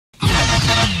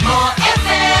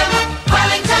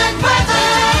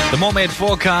The Mormed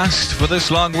forecast for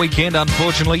this long weekend,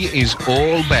 unfortunately, is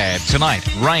all bad. Tonight,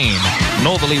 rain,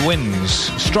 northerly winds,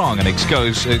 strong and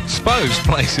exposed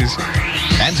places.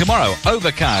 And tomorrow,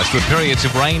 overcast with periods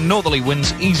of rain, northerly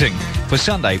winds easing. For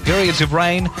Sunday, periods of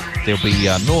rain, there'll be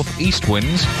northeast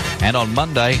winds. And on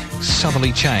Monday,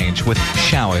 southerly change with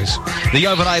showers. The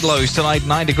overnight lows tonight,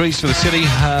 9 degrees for the city.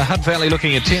 Hutt Valley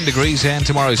looking at 10 degrees, and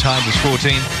tomorrow's high is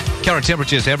 14. Current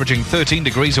temperatures averaging 13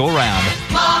 degrees all round.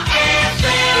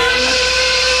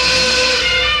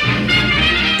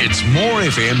 It's More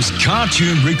FM's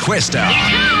Cartoon Request Hour.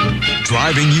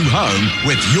 Driving you home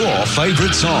with your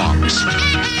favourite songs.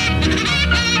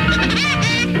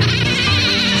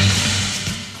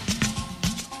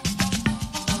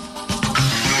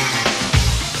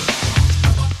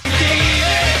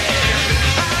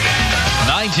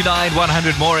 '99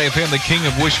 100 More FM, the king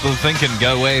of wishful thinking.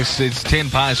 Go west. It's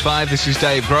 5:10. This is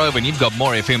Dave Grove, and you've got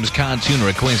More FM's Cartoon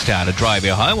Request Hour to drive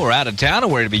you home or out of town or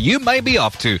wherever you may be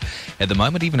off to at the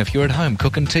moment, even if you're at home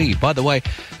cooking tea. By the way,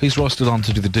 who's rostered on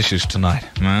to do the dishes tonight?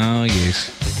 Oh,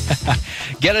 yes.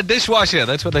 Get a dishwasher.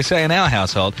 That's what they say in our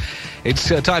household. It's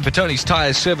time for Tony's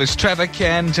Tyre Service Traffic,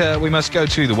 and we must go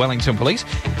to the Wellington Police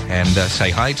and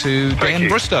say hi to Dan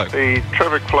Bristow. The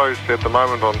traffic flows at the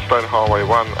moment on State Highway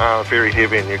 1 are very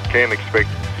heavy, and you can expect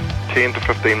 10 to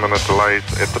 15 minute delays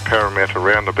at the Parramatta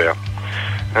roundabout.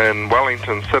 In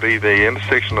Wellington City, the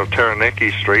intersection of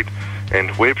Taranaki Street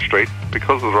and Webb Street,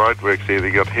 because of the roadworks there,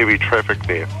 they've got heavy traffic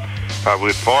there. We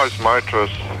advise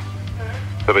motorists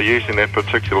that are using that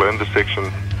particular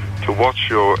intersection to watch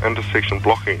your intersection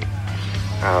blocking.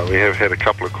 We have had a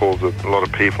couple of calls that a lot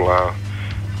of people are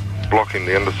blocking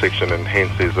the intersection, and hence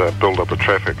there's a build-up of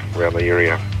traffic around the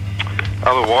area.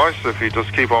 Otherwise, if you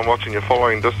just keep on watching your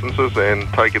following distances and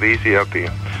take it easy out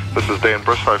there. This is Dan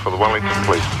Bristow for the Wellington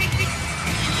Police.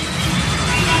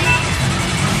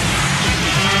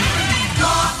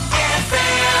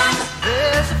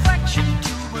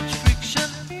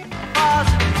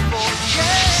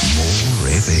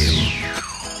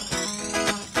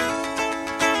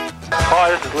 Hi,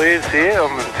 this is Liz here.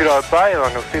 I'm in Fido Bay, and I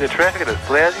can see the traffic and it's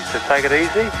lousy, so take it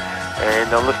easy.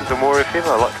 And I'm listening to More FM.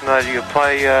 I'd like to know if you can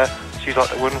play She's Like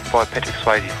the Wind by Patrick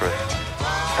Swayze for us.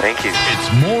 Thank you.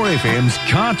 It's More FM's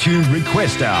Cartoon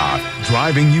Request Hour,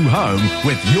 driving you home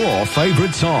with your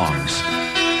favourite songs.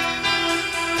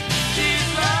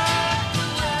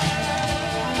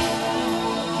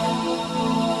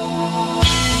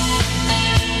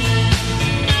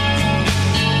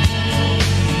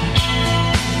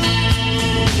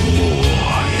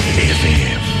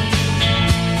 FM.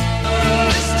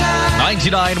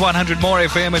 99 100 More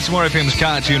FM. It's More FM's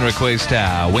Cartoon Request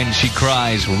Hour. When She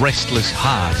Cries, Restless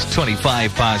Heart.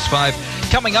 5:25.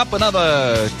 Coming up,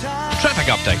 another traffic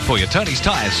update for you. Tony's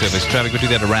Tyre Service Traffic. We'll do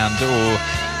that around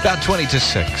about 20 to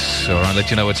 6. All right, let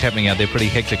you know what's happening out there. Pretty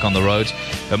hectic on the roads.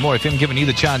 But More FM giving you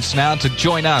the chance now to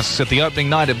join us at the opening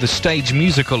night of the stage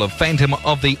musical of Phantom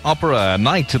of the Opera.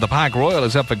 Night to the Park Royal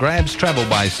is up for grabs. Travel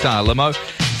by Star Limo.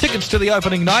 Tickets to the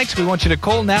opening night. We want you to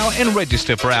call now and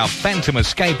register for our Phantom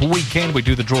Escape weekend. We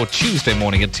do the draw Tuesday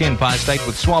morning at 8:10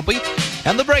 with Swampy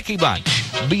and the Breaky Bunch.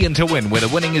 Be in to win, where the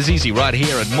winning is easy, right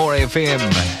here at More FM.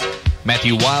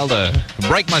 Matthew Wilder,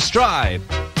 Break My Stride.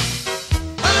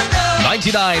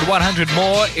 99 100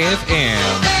 More FM.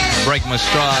 Break My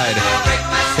Stride.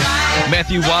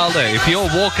 Matthew Wilder, if you're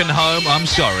walking home, I'm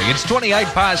sorry. It's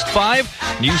 5:28.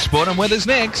 News, sport and weather's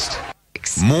next.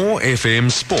 More FM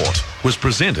Sport was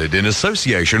presented in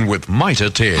association with Mitre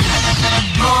 10.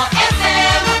 More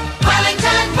FM,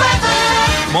 Wellington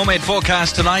weather. Mormed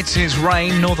forecast tonight says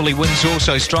rain, northerly winds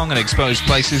also strong in exposed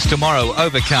places. Tomorrow,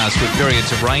 overcast with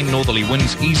periods of rain, northerly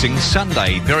winds easing.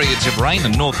 Sunday, periods of rain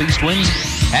and northeast winds.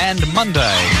 And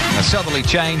Monday, a southerly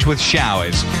change with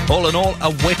showers. All in all, a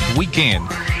wet weekend.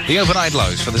 The overnight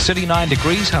lows for the city, 9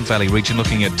 degrees. Hutt Valley region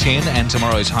looking at 10, and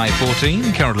tomorrow's high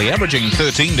 14. Currently averaging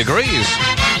 13 degrees.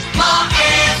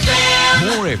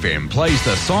 More FM plays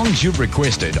the songs you've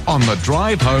requested on the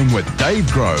drive home with Dave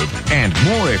Grove and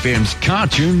More FM's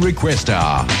Cartoon Request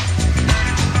Hour.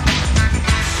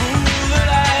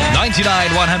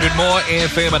 99 100 More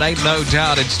FM, and ain't no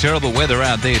doubt it's terrible weather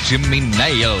out there. Jimmy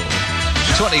Nail.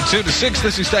 22 to 6,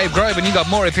 this is Dave Grove, and you got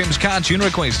More FM's Cartoon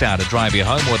Request Hour to drive you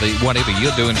home, whatever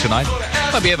you're doing tonight.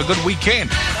 Hope you have a good weekend.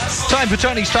 Time for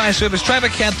Tony's Tyre Service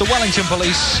Traffic at the Wellington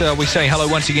Police. We say hello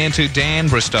once again to Dan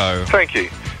Bristow. Thank you.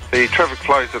 The traffic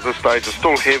flows at this stage are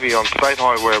still heavy on State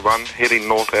Highway 1 heading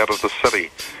north out of the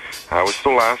city. We're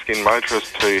still asking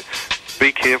motorists to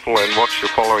be careful and watch your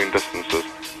following distances.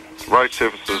 Road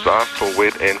surfaces are still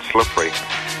wet and slippery.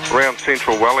 Around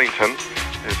central Wellington,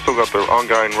 You've still got the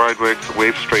ongoing roadworks at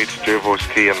Webb Street, Jervois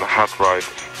Quay and the Hutt Road,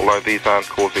 although these aren't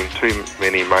causing too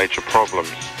many major problems.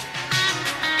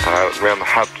 Around the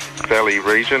Redwood Valley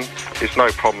region, there's no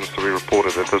problems to be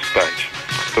reported at this stage.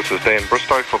 This is Dan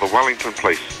Bristow for the Wellington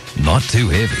Police. Not too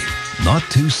heavy, not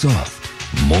too soft.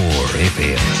 More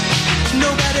FM.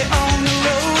 Nobody on the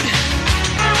road.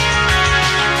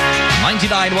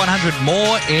 99 100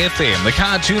 More FM. The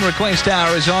cartoon request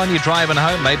hour is on. You're driving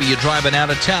home. Maybe you're driving out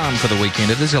of town for the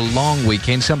weekend. It is a long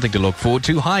weekend, something to look forward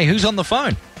to. Hi, who's on the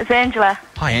phone? It's Angela.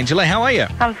 Hi, Angela. How are you?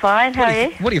 I'm fine. How are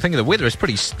you? What do you think of the weather? It's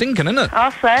pretty stinking, isn't it?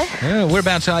 Also, Yeah,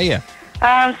 whereabouts are you?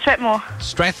 Strathmore.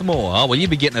 Strathmore. Oh, well, you'll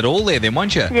be getting it all there then,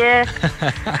 won't you? Yeah.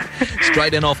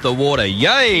 Straight in off the water.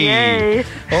 Yay! Yay.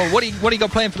 Oh, what do you got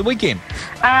planned for the weekend?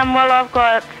 Well, I've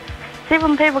got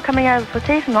 7 people coming over for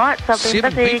tea tonight, so I've been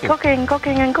 7 busy people? cooking.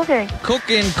 Cooking.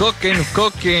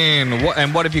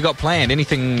 What have you got planned?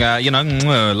 Anything,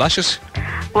 luscious?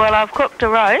 Well, I've cooked a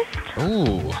roast,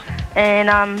 Ooh.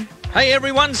 and Hey,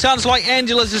 everyone. Sounds like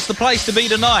Angela's is the place to be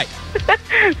tonight.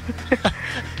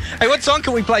 Hey, what song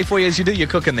can we play for you as you do your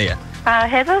cooking there?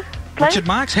 Heather, please. Richard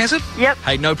Marx has it? Yep.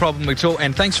 Hey, no problem at all.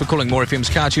 And thanks for calling More FM's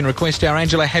Cartoon Request Hour.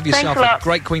 Angela, have yourself Thanks a a lot.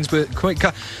 great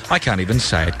I can't even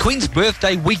say it. Queen's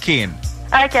birthday weekend.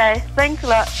 Okay, thanks a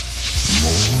lot.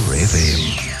 More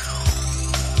FM.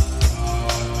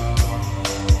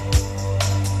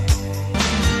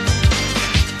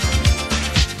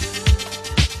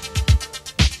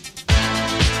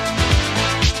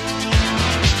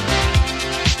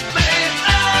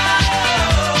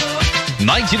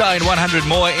 99 100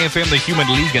 More FM, the Human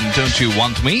League, and Don't You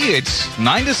Want Me? It's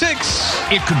 9 to 6.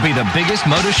 It could be the biggest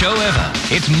motor show ever.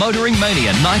 It's Motoring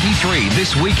Mania 93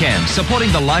 this weekend,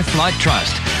 supporting the Life Flight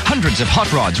Trust. Hundreds of hot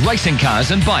rods, racing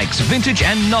cars and bikes, vintage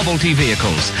and novelty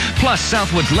vehicles. Plus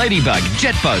Southwood's Ladybug,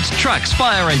 jet boats, trucks,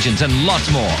 fire engines and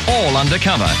lots more, all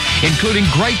undercover, including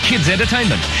great kids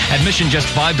entertainment. Admission just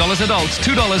 $5 adults,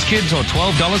 $2 kids or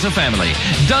 $12 a family.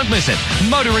 Don't miss it.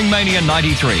 Motoring Mania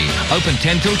 93. Open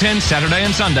 10 till 10 Saturday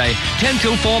and Sunday, 10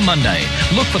 till 4 Monday.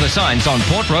 Look for the signs on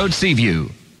Port Road, Seaview.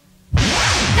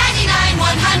 99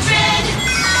 100